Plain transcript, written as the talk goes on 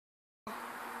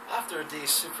After a day's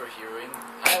superheroing,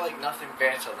 I like nothing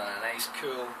better than a nice,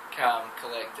 cool, calm,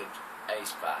 collected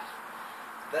ice bath.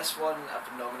 This one I've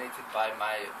been nominated by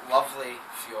my lovely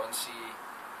fiancée,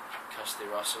 Kirsty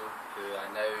Russell, who I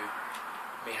now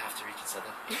may have to reconsider.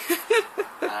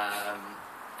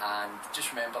 And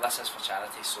just remember, this is for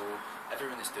charity, so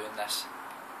everyone that's doing this,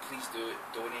 please do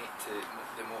donate to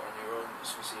the Motor Neuron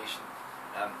Association,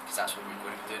 because that's what we're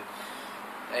going to be doing.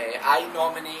 I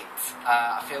nominate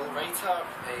a fellow writer,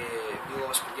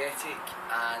 Milo Spaghetti,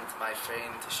 and my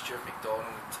friend Stuart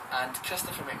McDonald, and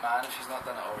Christopher McMahon if he's not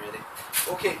done it already.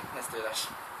 Okay, let's do this.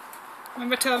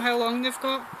 Remember tell them how long they've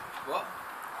got? What?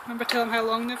 Remember tell them how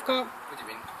long they've got? What do you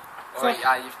mean? Alright,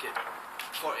 yeah, you've got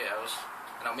 40 hours,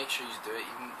 and I'll make sure you do it,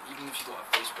 even if you don't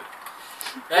have Facebook.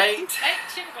 Right?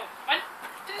 Right, here we go. 1,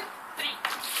 2, 3.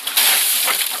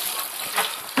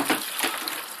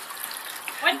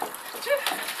 1, 2, 3.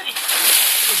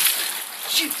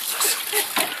 Jesus!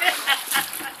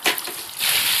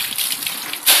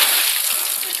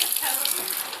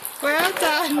 Well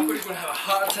done! I'm going to have a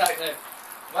heart attack now.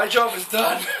 My job is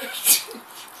done.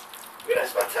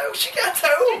 Where's my towel? She got a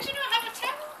towel! Did you not have a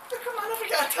towel? Look at man, I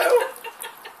forgot a towel.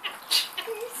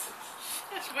 Jesus.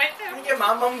 That's wet I towel. think get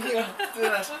my mum here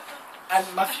doing this. And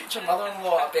my future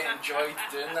mother-in-law, I bet, enjoyed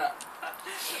doing that. How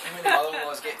many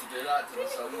mother-in-laws get to do that to their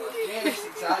son-in-law? Yes,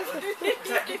 exactly. Is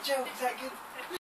that good, Jill? Is that good?